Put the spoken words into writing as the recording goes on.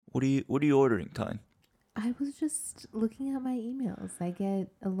What are you ordering, Tyne? I was just looking at my emails. I get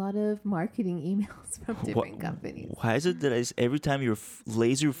a lot of marketing emails from different companies. Why is it that every time you're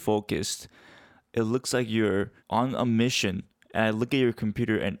laser focused, it looks like you're on a mission, and I look at your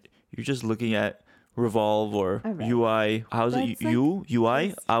computer and you're just looking at Revolve or UI. How's it?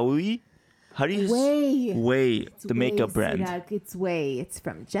 UI? Aoi? How do you Way, the makeup brand. Sirak, it's Way. It's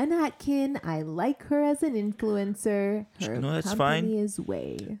from Jen Atkin. I like her as an influencer. Her that's company fine. Is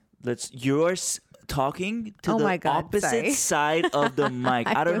Way. Let's yours talking to the opposite side of the mic.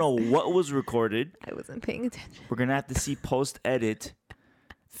 I don't know what was recorded. I wasn't paying attention. We're gonna have to see post edit.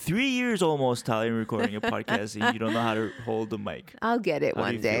 3 years almost, Tyler, recording a podcast, and you don't know how to hold the mic. I'll get it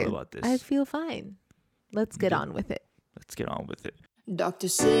one day. How do you feel about this? I feel fine. Let's get on with it. Let's get on with it. Doctor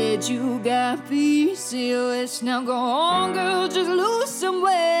said you got PCOS. Now go on, girl, just lose some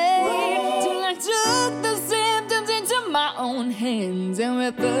weight. Till I took the symptoms into my own hands and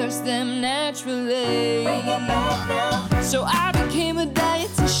reversed them naturally. So I became a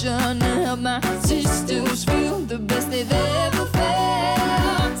dietitian to help my sisters feel the best they've ever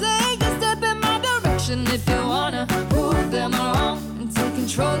felt. Take a step in my direction if you wanna prove them wrong and take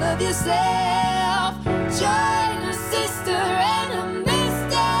control of yourself. Join a sister and a mister.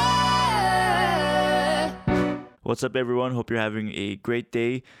 What's up, everyone? Hope you're having a great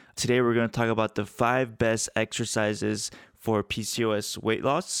day. Today, we're going to talk about the 5 best exercises for PCOS weight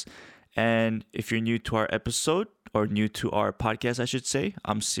loss. And if you're new to our episode, or new to our podcast, I should say,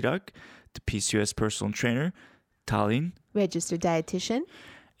 I'm Sirak, the PCOS personal trainer. Tallinn, registered dietitian.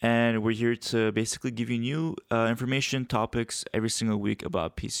 And we're here to basically give you new information, topics every single week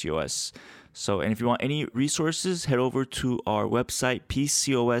about PCOS. And if you want any resources, head over to our website,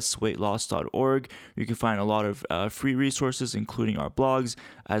 pcosweightloss.org. You can find a lot of free resources, including our blogs,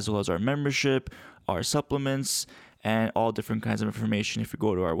 as well as our membership, our supplements, and all different kinds of information if you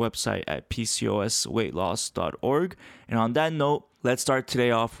go to our website at pcosweightloss.org. And on that note, let's start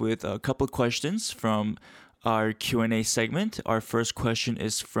today off with a couple of questions from our Q&A segment. Our first question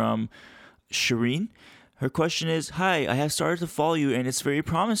is from Shireen. Her question is, "Hi, I have started to follow you and it's very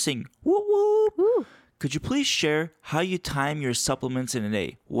promising. Woo woo. Woo. Could you please share how you time your supplements in a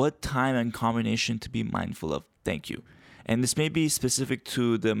day? What time and combination to be mindful of? Thank you." And this may be specific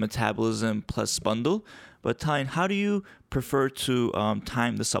to the Metabolism Plus bundle, but Tyne, how do you prefer to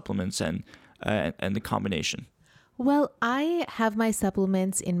time the supplements and the combination? Well, I have my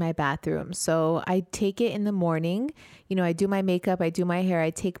supplements in my bathroom. So I take it in the morning. I do my makeup, I do my hair, I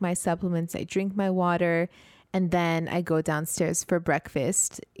take my supplements, I drink my water, and then I go downstairs for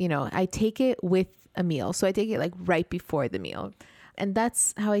breakfast. I take it with a meal. So I take it like right before the meal. And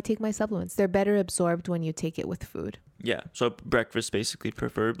that's how I take my supplements. They're better absorbed when you take it with food. Yeah. So breakfast basically,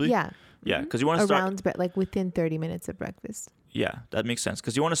 preferably. Yeah. Yeah. Because you want to start around, like within 30 minutes of breakfast. Yeah, that makes sense.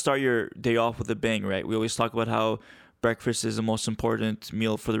 Because you want to start your day off with a bang, right? We always talk about how breakfast is the most important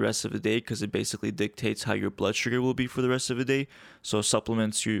meal for the rest of the day because it basically dictates how your blood sugar will be for the rest of the day. So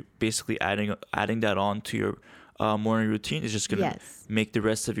supplements, you're basically adding that on to your morning routine is just going to make the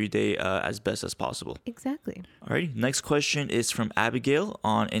rest of your day as best as possible. Exactly. Alrighty. Next question is from Abigail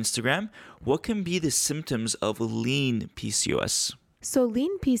on Instagram. What can be the symptoms of lean PCOS? So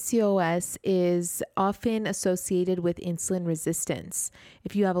lean PCOS is often associated with insulin resistance.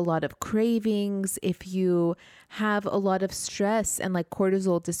 If you have a lot of cravings, if you have a lot of stress and like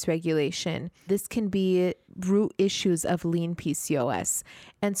cortisol dysregulation, this can be root issues of lean PCOS.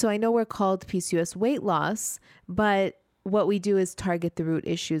 And so I know we're called PCOS weight loss, but what we do is target the root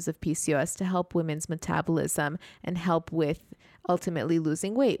issues of PCOS to help women's metabolism and help with ultimately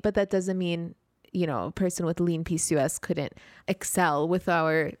losing weight. But that doesn't mean a person with lean PCOS couldn't excel with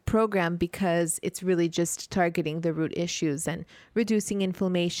our program because it's really just targeting the root issues and reducing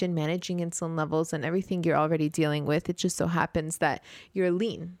inflammation, managing insulin levels, and everything you're already dealing with. It just so happens that you're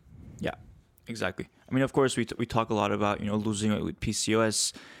lean. Yeah, exactly. I mean, of course, we talk a lot about, losing weight with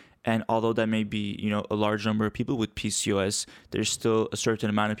PCOS. And although that may be, a large number of people with PCOS, there's still a certain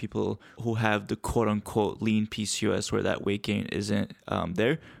amount of people who have the quote unquote lean PCOS where that weight gain isn't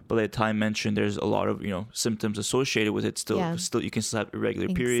there. But like Ty mentioned, there's a lot of, symptoms associated with it. Still, you can still have irregular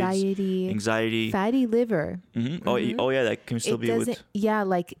periods. Anxiety. Fatty liver. Mm-hmm. Oh yeah, that can still be with. Yeah,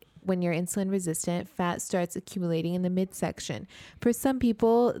 like when you're insulin resistant, fat starts accumulating in the midsection. For some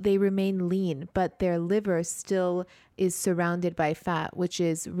people, they remain lean, but their liver still is surrounded by fat, which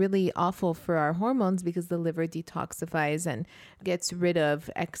is really awful for our hormones because the liver detoxifies and gets rid of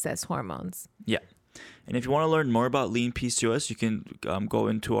excess hormones. Yeah. And if you want to learn more about lean PCOS, you can go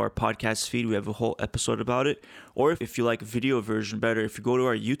into our podcast feed. We have a whole episode about it. Or if you like video version better, if you go to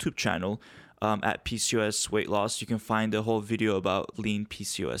our YouTube channel, at PCOS Weight Loss. You can find the whole video about lean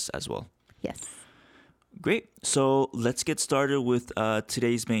PCOS as well. Yes. Great. So let's get started with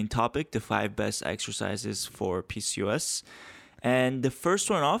today's main topic, the 5 best exercises for PCOS. And the first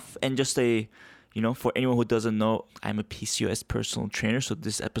one off, and just for anyone who doesn't know, I'm a PCOS personal trainer. So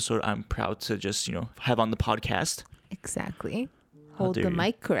this episode, I'm proud to just, have on the podcast. Exactly. Hold the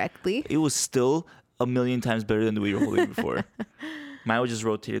mic correctly. It was still a million times better than the way you were holding before. Mine was just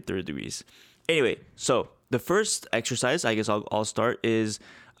rotated 30 degrees. Anyway, so the first exercise, I guess I'll start, is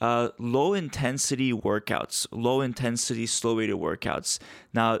low intensity workouts, low intensity slow weighted workouts.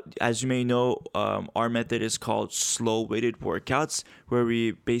 Now, as you may know, our method is called slow weighted workouts, where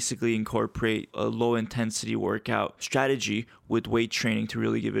we basically incorporate a low intensity workout strategy with weight training to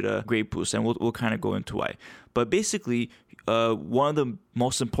really give it a great boost. And we'll kind of go into why. But basically, one of the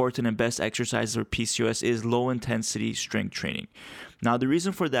most important and best exercises for PCOS is low intensity strength training. Now, the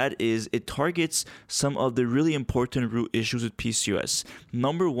reason for that is it targets some of the really important root issues with PCOS.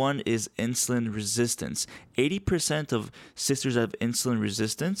 Number one is insulin resistance. 80% of sisters have insulin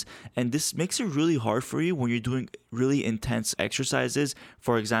resistance, and this makes it really hard for you when you're doing really intense exercises.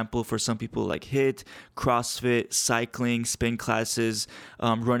 For example, for some people like HIIT, CrossFit, cycling, spin classes,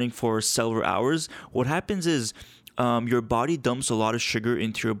 running for several hours. What happens is your body dumps a lot of sugar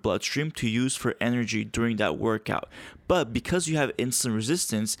into your bloodstream to use for energy during that workout. But because you have insulin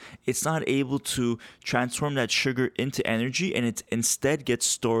resistance, it's not able to transform that sugar into energy, and it instead gets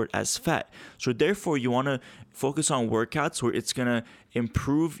stored as fat. So therefore, you want to focus on workouts where it's going to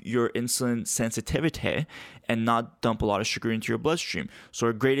improve your insulin sensitivity and not dump a lot of sugar into your bloodstream. So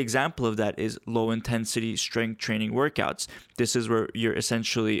a great example of that is low intensity strength training workouts. This is where you're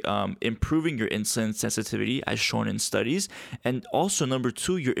essentially improving your insulin sensitivity as shown in studies. And also number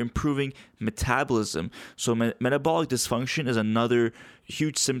 2, you're improving metabolism. So metabolic dysfunction is another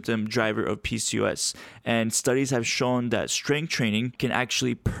huge symptom driver of PCOS. And studies have shown that strength training can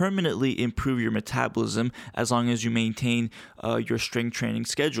actually permanently improve your metabolism as long as you maintain your strength training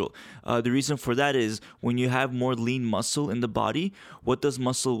schedule. The reason for that is when you have more lean muscle in the body, what does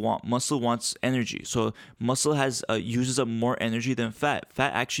muscle want? Muscle wants energy. So muscle uses up more energy than fat.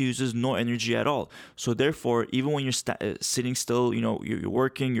 Fat actually uses no energy at all. So therefore, even when you're sitting still, you're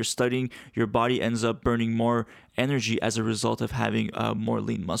working, you're studying, your body ends up burning more energy as a result of having more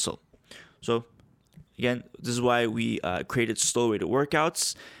lean muscle. So again, this is why we created slow weighted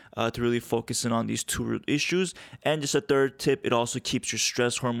workouts to really focus in on these 2 root issues. And just a third tip, it also keeps your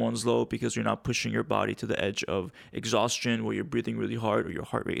stress hormones low because you're not pushing your body to the edge of exhaustion where you're breathing really hard or your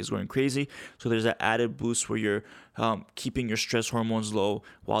heart rate is going crazy. So there's that added boost where you're keeping your stress hormones low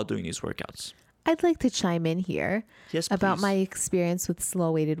while doing these workouts. I'd like to chime in here about please. my experience with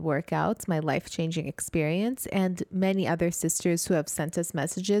slow weighted workouts, my life-changing experience, and many other sisters who have sent us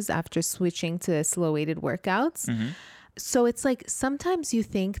messages after switching to slow weighted workouts. Mm-hmm. So it's like sometimes you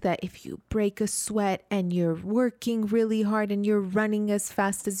think that if you break a sweat and you're working really hard and you're running as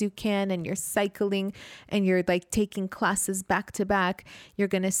fast as you can and you're cycling and you're like taking classes back to back, you're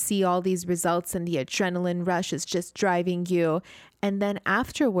going to see all these results and the adrenaline rush is just driving you. And then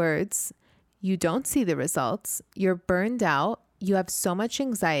afterwards, you don't see the results. You're burned out. You have so much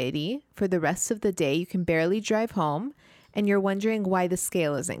anxiety for the rest of the day. You can barely drive home and you're wondering why the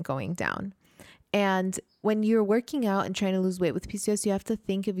scale isn't going down. And when you're working out and trying to lose weight with PCOS, you have to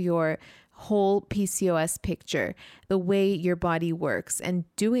think of your whole PCOS picture, the way your body works and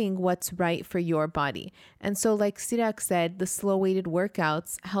doing what's right for your body. And so like Sirak said, the slow weighted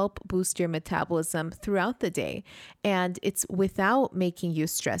workouts help boost your metabolism throughout the day. And it's without making you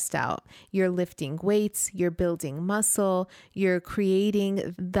stressed out. You're lifting weights, you're building muscle, you're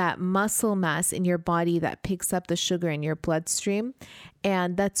creating that muscle mass in your body that picks up the sugar in your bloodstream.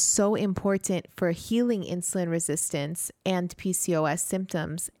 And that's so important for healing insulin resistance and PCOS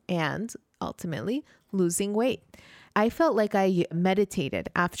symptoms and ultimately losing weight. I felt like I meditated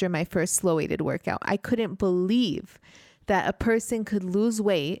after my first slow weighted workout. I couldn't believe that a person could lose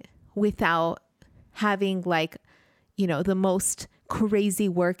weight without having the most crazy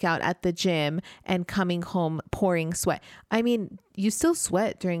workout at the gym and coming home pouring sweat. I mean, you still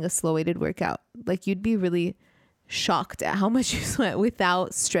sweat during a slow weighted workout. Like you'd be really shocked at how much you sweat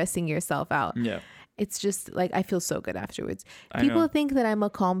without stressing yourself out. Yeah. It's just like, I feel so good afterwards. People think that I'm a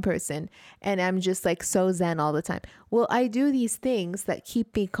calm person and I'm just like so zen all the time. Well, I do these things that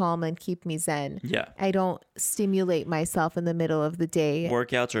keep me calm and keep me zen. Yeah. I don't stimulate myself in the middle of the day.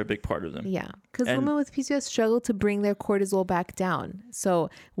 Workouts are a big part of them. Yeah. Because women with PCOS struggle to bring their cortisol back down. So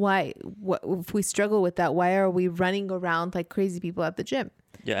if we struggle with that, why are we running around like crazy people at the gym?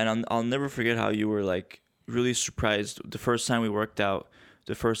 Yeah. And I'll never forget how you were like really surprised the first time we worked out.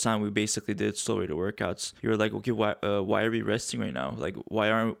 the first time we basically did slow weighted workouts, you were like, okay, why are we resting right now? Like, why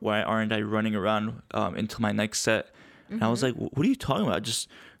aren't I running around until my next set? And I was like, what are you talking about? Just,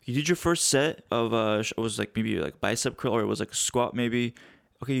 you did your first set of it was like maybe like bicep curl, or it was like a squat maybe.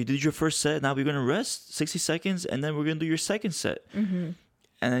 Okay, you did your first set. Now we're gonna rest 60 seconds, and then we're gonna do your second set. And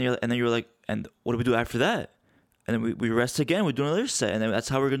then you're like, and what do we do after that? And then we rest again. We do another set, and then that's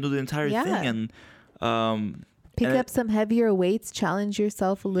how we're gonna do the entire thing. And pick up some heavier weights, challenge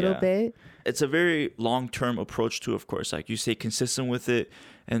yourself a little bit. It's a very long-term approach too, of course. Like, you stay consistent with it,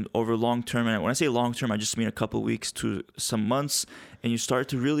 and over long-term, and when I say long-term, I just mean a couple of weeks to some months, and you start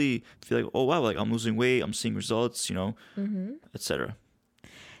to really feel like, oh wow, like I'm losing weight, I'm seeing results, you know, etc.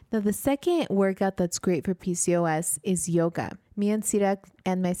 Now, the second workout that's great for PCOS is yoga. Me and Sirak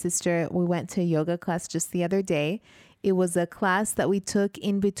and my sister, we went to a yoga class just the other day. It was a class that we took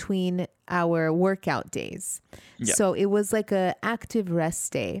in between our workout days. Yeah. So it was like an active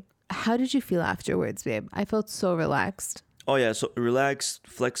rest day. How did you feel afterwards, babe? I felt so relaxed. Oh, yeah. So relaxed,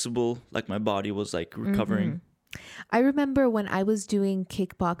 flexible, like my body was like recovering. I remember when I was doing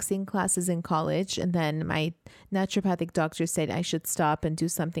kickboxing classes in college, and then my naturopathic doctor said I should stop and do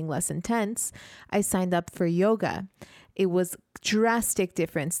something less intense. I signed up for yoga. It was drastic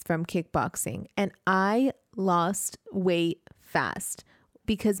difference from kickboxing, and I lost weight fast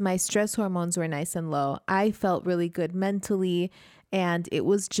because my stress hormones were nice and low. I felt really good mentally, and it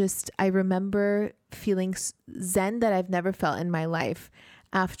was just, I remember feeling zen that I've never felt in my life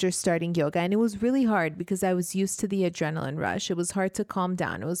after starting yoga. And it was really hard because I was used to the adrenaline rush. It was hard to calm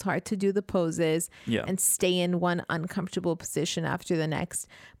down. It was hard to do the poses and stay in one uncomfortable position after the next.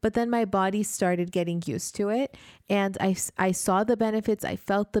 But then my body started getting used to it, and I saw the benefits. I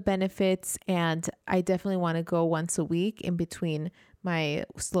felt the benefits, and I definitely want to go once a week in between my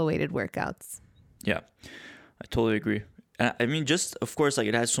slow weighted workouts. Yeah, I totally agree. I mean, just, of course, like,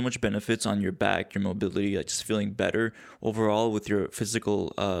 it has so much benefits on your back, your mobility, like just feeling better overall with your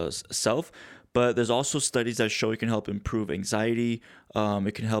physical self. But there's also studies that show it can help improve anxiety.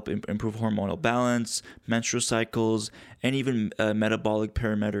 It can help improve hormonal balance, menstrual cycles, and even metabolic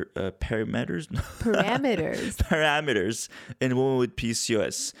parameters in women with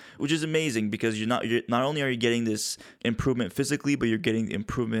PCOS, which is amazing because you're not only are you getting this improvement physically, but you're getting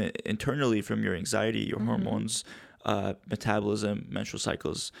improvement internally from your anxiety, your hormones, metabolism, menstrual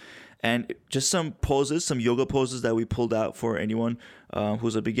cycles. And just some yoga poses that we pulled out for anyone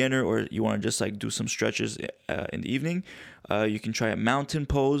who's a beginner, or you want to just like do some stretches in the evening. You can try a mountain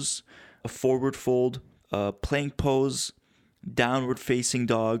pose, a forward fold, a plank pose, downward facing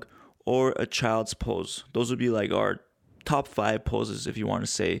dog, or a child's pose. Those would be like our top 5 poses, if you want to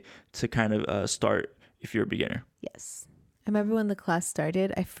say, to kind of start if you're a beginner. Yes. I remember when the class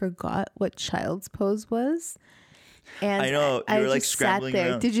started, I forgot what child's pose was. And I know, you were like scrambling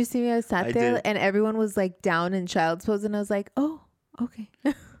there. around. Did you see me? I sat there did. And everyone was like down in child's pose, and I was like, oh, okay.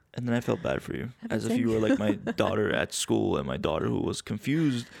 And then I felt bad for you, as if you were like my daughter at school, and my daughter who was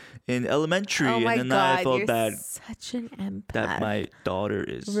confused in elementary. Oh my and then God, I felt you're bad such an empath. that my daughter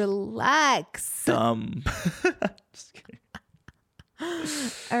is relax. Dumb. Just kidding.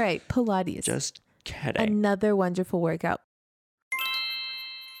 All right, Pilates. Just kidding. Another wonderful workout.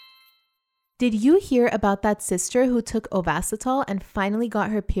 Did you hear about that sister who took Ovasitol and finally got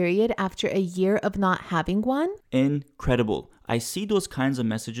her period after a year of not having one? Incredible. I see those kinds of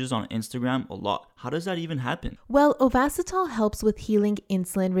messages on Instagram a lot. How does that even happen? Well, Ovasitol helps with healing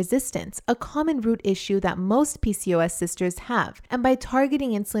insulin resistance, a common root issue that most PCOS sisters have. And by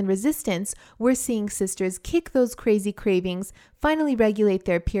targeting insulin resistance, we're seeing sisters kick those crazy cravings, finally regulate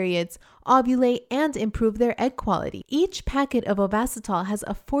their periods, ovulate, and improve their egg quality. Each packet of Ovasitol has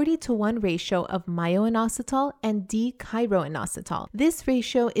a 40-to-1 ratio of myo-inositol and D-chiroinositol. This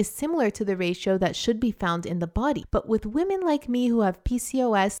ratio is similar to the ratio that should be found in the body, but with women like me who have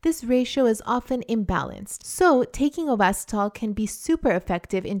PCOS, this ratio is often imbalanced. So, taking Ovasitol can be super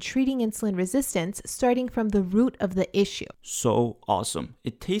effective in treating insulin resistance, starting from the root of the issue. So awesome.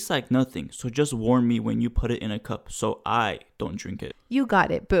 It tastes like nothing, so just warn me when you put it in a cup so I don't drink it. You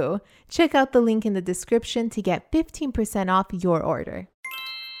got it, boo. Check out the link in the description to get 15% off your order.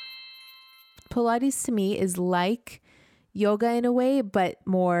 Pilates to me is like yoga in a way, but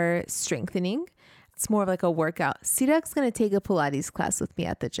more strengthening. It's more of like a workout. Sirak's going to take a Pilates class with me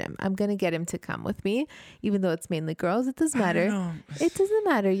at the gym. I'm going to get him to come with me, even though it's mainly girls. It doesn't matter. It doesn't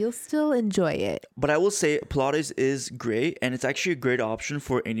matter. You'll still enjoy it. But I will say Pilates is great, and it's actually a great option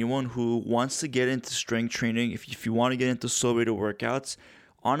for anyone who wants to get into strength training. If you want to get into slow weighted workouts,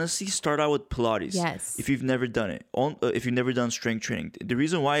 honestly, start out with Pilates. Yes. If you've never done it, if you've never done strength training, the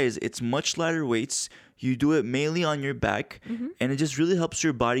reason why is it's much lighter weights. You do it mainly on your back, and it just really helps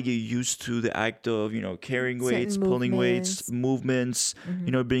your body get used to the act of, carrying weights, pulling weights, movements,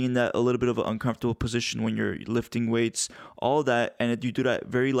 being in that a little bit of an uncomfortable position when you're lifting weights, all that. And you do that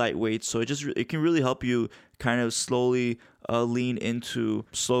very lightweight. So it can really help you kind of slowly lean into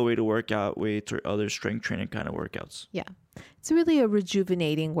slow way to workout weights or other strength training kind of workouts. Yeah. It's really a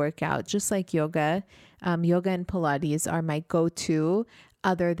rejuvenating workout, just like yoga. Yoga and Pilates are my go-to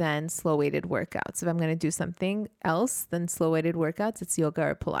other than slow weighted workouts. If I'm going to do something else than slow weighted workouts, it's yoga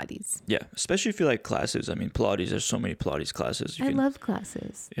or Pilates. Yeah, especially if you like classes. I mean, Pilates, there's so many Pilates classes. I love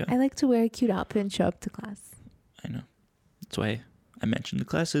classes. Yeah. I like to wear a cute outfit and show up to class. I know. That's why I mentioned the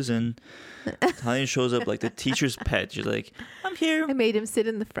classes, and Italian shows up like the teacher's pet. She's like, I'm here. I made him sit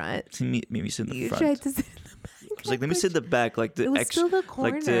in the front. He made me sit in the You front. tried to sit in the back. I was like, let me sit in the back, like the still the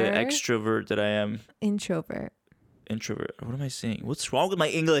corner. like the extrovert that I am. Introvert. What am I saying? What's wrong with my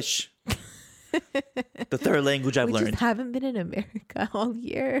English? The third language I've We learned. just haven't been in America all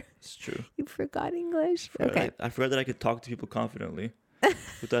year. It's true. You forgot English. Okay. I forgot that I could talk to people confidently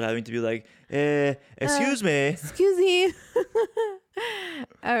without having to be like, excuse me. Excuse me.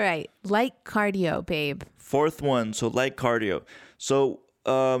 All right. Light cardio, babe. Fourth one, so light cardio. So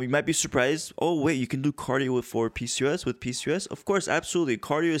you might be surprised. Oh, wait, you can do cardio for PCOS with PCOS? Of course, absolutely.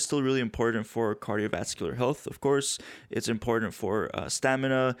 Cardio is still really important for cardiovascular health. Of course, it's important for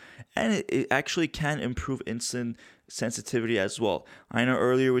stamina, and it actually can improve insulin sensitivity as well. I know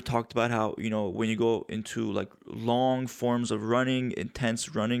earlier we talked about how, when you go into like long forms of running,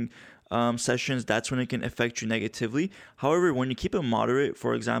 intense running sessions, that's when it can affect you negatively. However, when you keep it moderate,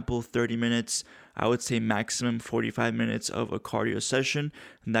 for example, 30 minutes, I would say maximum 45 minutes of a cardio session,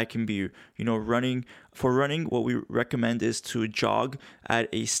 and that can be, running. For running, what we recommend is to jog at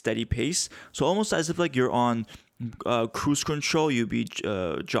a steady pace. So almost as if like you're on cruise control, you'll be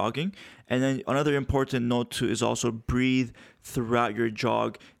jogging. And then another important note too is also breathe throughout your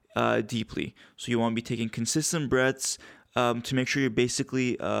jog deeply. So you want to be taking consistent breaths to make sure you're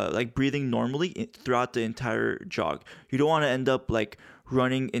basically like breathing normally throughout the entire jog. You don't want to end up like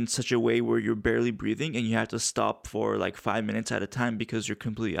running in such a way where you're barely breathing and you have to stop for like 5 minutes at a time because you're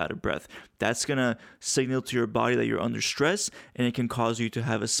completely out of breath. That's going to signal to your body that you're under stress, and it can cause you to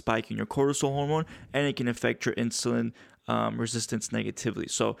have a spike in your cortisol hormone, and it can affect your insulin resistance negatively.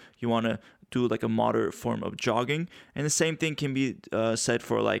 So you want to do like a moderate form of jogging. And the same thing can be said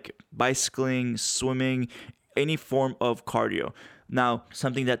for like bicycling, swimming, any form of cardio. Now,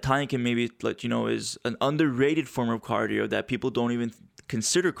 something that Tanya can maybe let you know is an underrated form of cardio that people don't even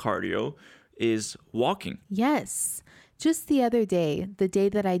consider cardio is walking. Yes. Just the other day, the day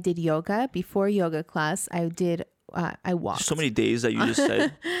that I did yoga, before yoga class, I walked. So many days that you just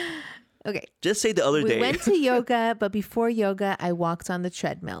said. Okay. Just say the other day. We went to yoga, but before yoga, I walked on the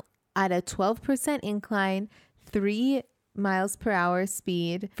treadmill at a 12% incline, 3 miles per hour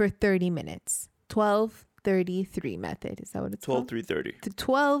speed for 30 minutes. 12-3-3 method. Is that what it's called? 12-3-30. The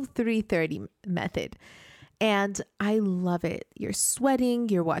 12-3-30 method. And I love it. You're sweating,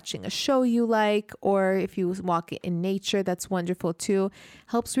 you're watching a show you like, or if you walk in nature, that's wonderful too.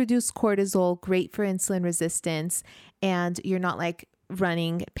 Helps reduce cortisol, great for insulin resistance, and you're not like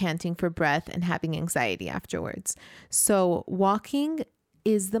running, panting for breath, and having anxiety afterwards. So walking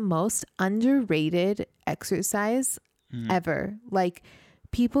is the most underrated exercise ever. Like,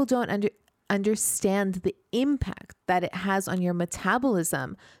 people don't understand the impact that it has on your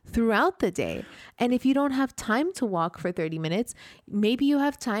metabolism throughout the day. And if you don't have time to walk for 30 minutes, maybe you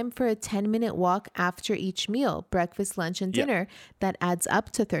have time for a 10-minute walk after each meal, breakfast, lunch, and dinner. That adds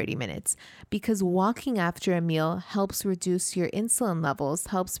up to 30 minutes, because walking after a meal helps reduce your insulin levels,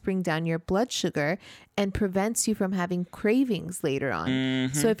 helps bring down your blood sugar, and prevents you from having cravings later on.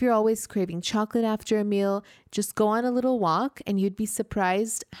 So if you're always craving chocolate after a meal, just go on a little walk and you'd be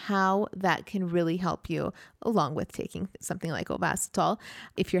surprised how that can really help you, along with taking something like Ovasitol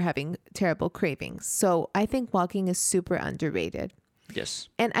if you're having terrible cravings. So I think walking is super underrated. Yes.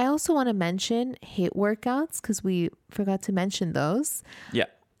 And I also want to mention HIIT workouts, because we forgot to mention those. Yeah.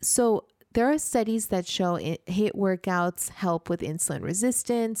 So there are studies that show HIIT workouts help with insulin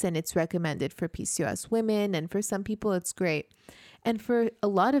resistance, and it's recommended for PCOS women, and for some people it's great. And for a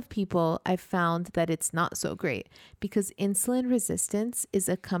lot of people, I've found that it's not so great, because insulin resistance is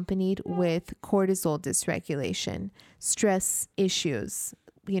accompanied with cortisol dysregulation, stress issues,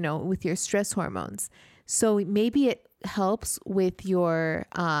 with your stress hormones. So maybe it helps with your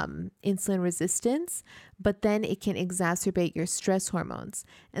insulin resistance, but then it can exacerbate your stress hormones.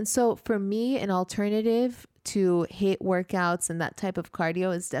 And so for me, an alternative to HIIT workouts and that type of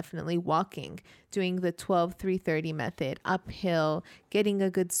cardio is definitely walking, doing the 12-3-30 method, uphill, getting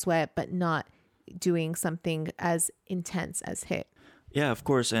a good sweat, but not doing something as intense as HIIT. Yeah, of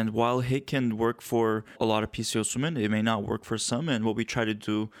course. And while HIIT can work for a lot of PCOS women, it may not work for some. And what we try to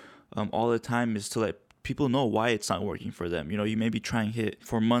do all the time is to let people know why it's not working for them. You know, you may be trying HIIT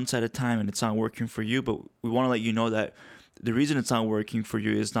for months at a time and it's not working for you, but we want to let you know that the reason it's not working for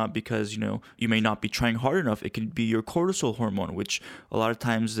you is not because, you know, you may not be trying hard enough. It can be your cortisol hormone, which a lot of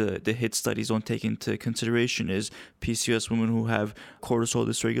times the HIIT studies don't take into consideration is PCOS women who have cortisol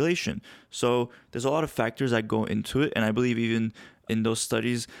dysregulation. So there's a lot of factors that go into it. And I believe even in those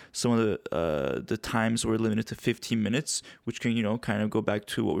studies, some of the times were limited to 15 minutes, which can, you know, kind of go back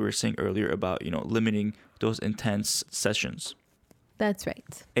to what we were saying earlier about, you know, limiting those intense sessions. That's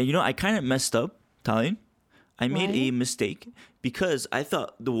right. And, you know, I kind of messed up, Tallene. I made Why? a mistake because I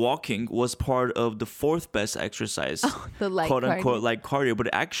thought the walking was part of the fourth best exercise, The light quote unquote, cardio. like cardio. But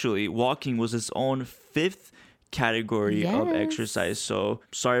actually, walking was its own fifth category of Yes. exercise. So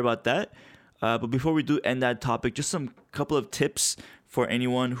sorry about that. But before we do end that topic, just some couple of tips for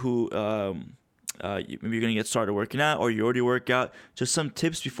anyone who maybe you're gonna get started working out or you already work out. Just some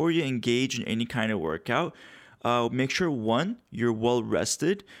tips before you engage in any kind of workout. Make sure, one, you're well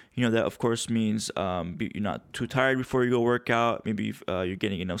rested. You know, that of course means you're not too tired before you go work out. Maybe you're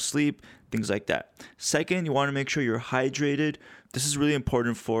getting enough sleep, things like that. Second, you want to make sure you're hydrated. This is really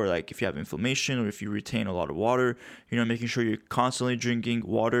important for like if you have inflammation or if you retain a lot of water, you know, making sure you're constantly drinking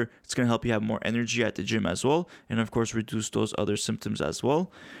water. It's going to help you have more energy at the gym as well. And of course, reduce those other symptoms as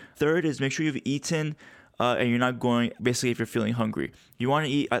well. Third is make sure you've eaten and you're not going, basically if you're feeling hungry. You want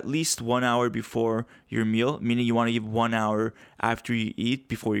to eat at least 1 hour before your meal, meaning you want to give 1 hour after you eat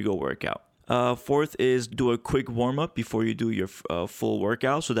before you go work out. Fourth is do a quick warm up before you do your full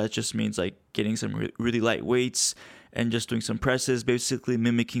workout. So that just means like getting some really light weights and just doing some presses, basically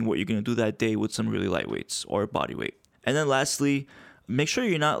mimicking what you're going to do that day with some really light weights or body weight. And then lastly, make sure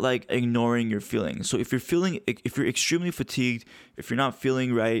you're not like ignoring your feelings. So if you're extremely fatigued, if you're not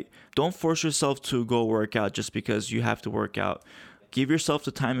feeling right, don't force yourself to go work out just because you have to work out. Give yourself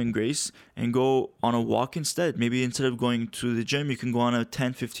the time and grace and go on a walk instead. Maybe instead of going to the gym, you can go on a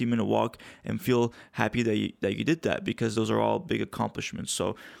 10-15 minute walk and feel happy that you did that, because those are all big accomplishments.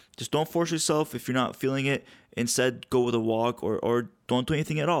 So just don't force yourself if you're not feeling it. Instead, go with a walk or don't do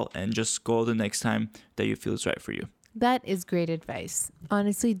anything at all and just go the next time that you feel is right for you. That is great advice.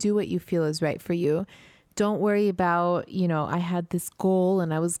 Honestly, do what you feel is right for you. Don't worry about, you know, I had this goal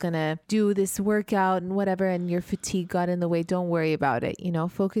and I was going to do this workout and whatever, and your fatigue got in the way. Don't worry about it. You know,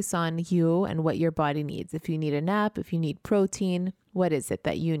 focus on you and what your body needs. If you need a nap, if you need protein, what is it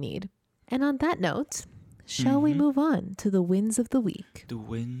that you need? And on that note, shall we move on to the wins of the week? The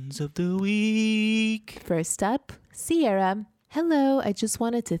wins of the week. First up, Sierra. Hello, I just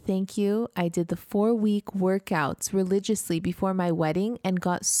wanted to thank you. I did the 4-week workouts religiously before my wedding and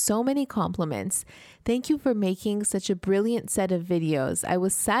got so many compliments. Thank you for making such a brilliant set of videos. I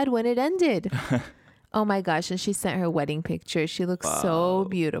was sad when it ended. Oh my gosh, and she sent her wedding picture. She looks so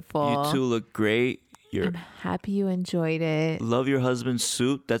beautiful. You two look great. I'm happy you enjoyed it. Love your husband's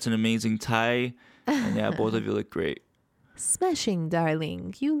suit. That's an amazing tie. And yeah, both of you look great. Smashing,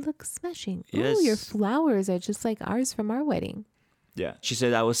 darling. You look smashing. Yes. Ooh, your flowers are just like ours from our wedding. Yeah. She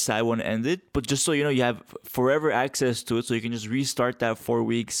said I was sad when it ended, but just so you know, you have forever access to it, so you can just restart that 4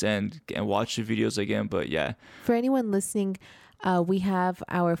 weeks and watch the videos again. But yeah. For anyone listening, we have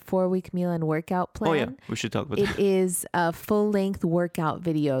our 4-week meal and workout plan. Oh yeah, we should talk about that. It is full-length workout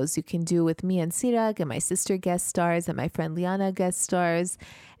videos you can do with me and Sirag and my sister guest stars and my friend Liana guest stars.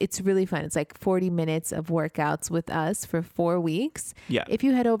 It's really fun. It's like 40 minutes of workouts with us for 4 weeks. Yeah. If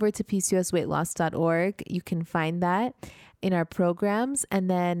you head over to PCOSweightloss.org, you can find that in our programs. And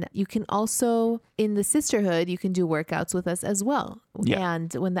then you can also, in the sisterhood, you can do workouts with us as well. Yeah.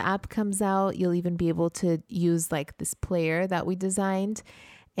 And when the app comes out, you'll even be able to use like this player that we designed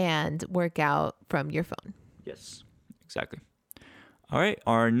and work out from your phone. Yes, exactly. All right,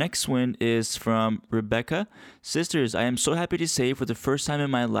 our next win is from Rebecca. Sisters, I am so happy to say for the first time in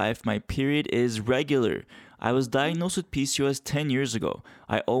my life, my period is regular. I was diagnosed with PCOS 10 years ago.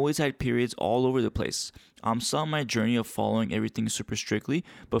 I always had periods all over the place. I'm still on my journey of following everything super strictly,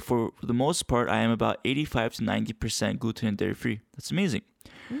 but for the most part, I am about 85 to 90% gluten and dairy free. That's amazing.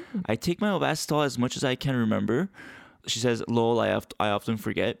 I take my Ovasitol as much as I can remember. She says, lol, I often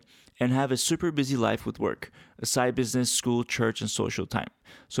forget. and have a super busy life with work, a side business, school, church, and social time.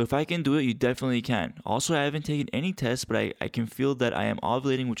 So if I can do it, you definitely can. Also, I haven't taken any tests, but I can feel that I am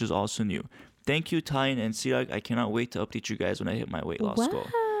ovulating, which is also new. Thank you, Talian and Sirag. I cannot wait to update you guys when I hit my weight loss goal.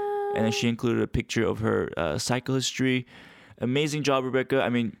 And then she included a picture of her cycle history. Amazing job, Rebecca. I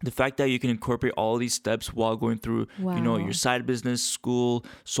mean, the fact that you can incorporate all these steps while going through, your side business, school,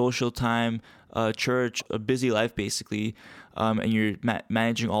 social time, church, a busy life, basically, and you're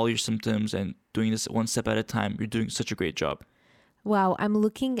managing all your symptoms and doing this one step at a time. You're doing such a great job. Wow, I'm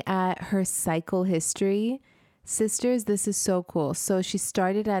looking at her cycle history. Sisters, this is so cool. So she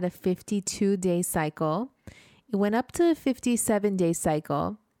started at a 52-day cycle. It went up to a 57-day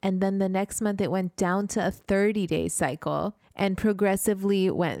cycle. And then the next month it went down to a 30-day cycle and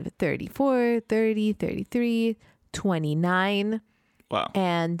progressively went 34, 30, 33, 29. Wow.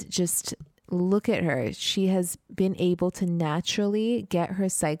 And just look at her. She has been able to naturally get her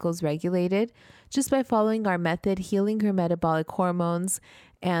cycles regulated just by following our method, healing her metabolic hormones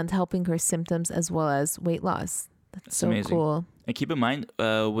and helping her symptoms as well as weight loss. That's so amazing. Cool. And keep in mind,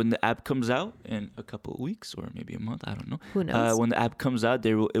 when the app comes out in a couple of weeks or maybe a month, I don't know. Who knows? When the app comes out,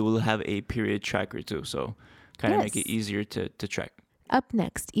 it will have a period tracker too. So kind of make it easier to track. Up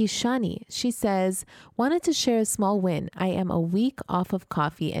next, Ishani. She says, wanted to share a small win. I am a week off of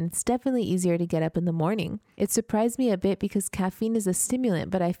coffee and it's definitely easier to get up in the morning. It surprised me a bit because caffeine is a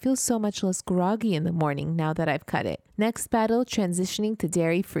stimulant, but I feel so much less groggy in the morning now that I've cut it. Next battle, transitioning to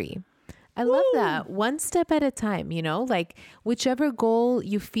dairy-free. I love that. One step at a time, like whichever goal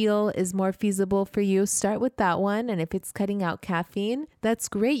you feel is more feasible for you, start with that one. And if it's cutting out caffeine, that's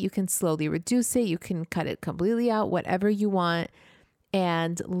great. You can slowly reduce it. You can cut it completely out, whatever you want.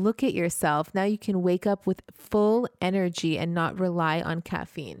 And look at yourself. Now you can wake up with full energy and not rely on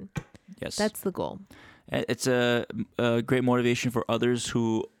caffeine. Yes. That's the goal. It's a great motivation for others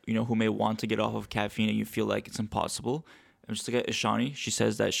who may want to get off of caffeine and you feel like it's impossible. I'm just look at Ishani. She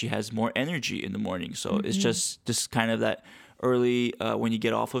says that she has more energy in the morning. So it's just kind of that early, when you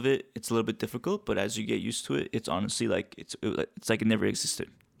get off of it, it's a little bit difficult. But as you get used to it, it's honestly like it's like it never existed.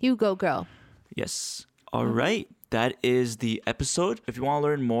 You go, girl. Yes. All right. That is the episode. If you want to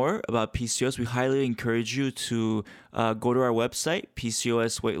learn more about PCOS, we highly encourage you to go to our website,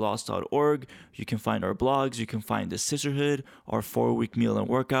 PCOSweightloss.org. You can find our blogs. You can find the Sisterhood, our 4-week meal and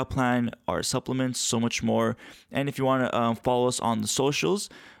workout plan, our supplements, so much more. And if you want to follow us on the socials,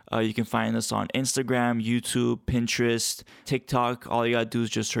 you can find us on Instagram, YouTube, Pinterest, TikTok. All you got to do is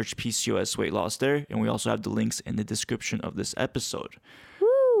just search PCOS weight loss there. And we also have the links in the description of this episode.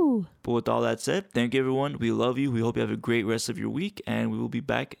 But with all that said, thank you, everyone. We love you. We hope you have a great rest of your week. And we will be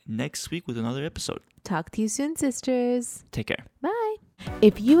back next week with another episode. Talk to you soon, sisters. Take care. Bye.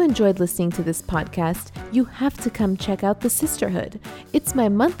 If you enjoyed listening to this podcast, you have to come check out the Sisterhood. It's my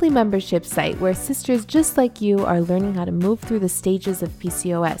monthly membership site where sisters just like you are learning how to move through the stages of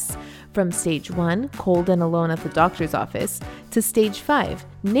PCOS. From stage 1, cold and alone at the doctor's office, to stage 5,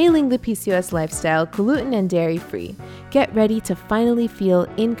 nailing the PCOS lifestyle, gluten and dairy free. Get ready to finally feel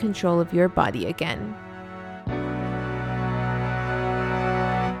in control of your body again.